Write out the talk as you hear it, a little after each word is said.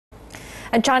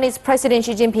And Chinese President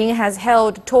Xi Jinping has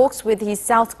held talks with his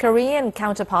South Korean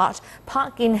counterpart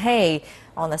Park Geun-hye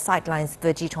on the sidelines of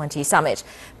the G20 summit.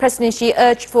 President Xi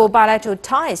urged for bilateral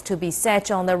ties to be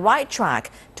set on the right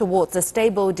track towards a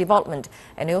stable development,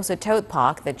 and he also told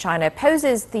Park that China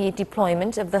opposes the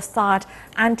deployment of the THAAD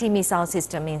anti-missile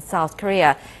system in South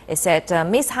Korea. It said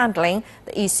mishandling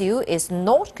the issue is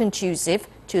not conducive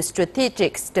to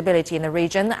strategic stability in the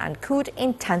region and could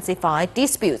intensify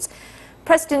disputes.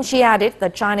 President Xi added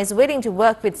that China is willing to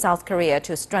work with South Korea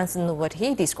to strengthen what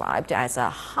he described as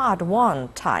hard-won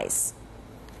ties.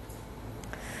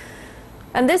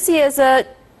 And this year's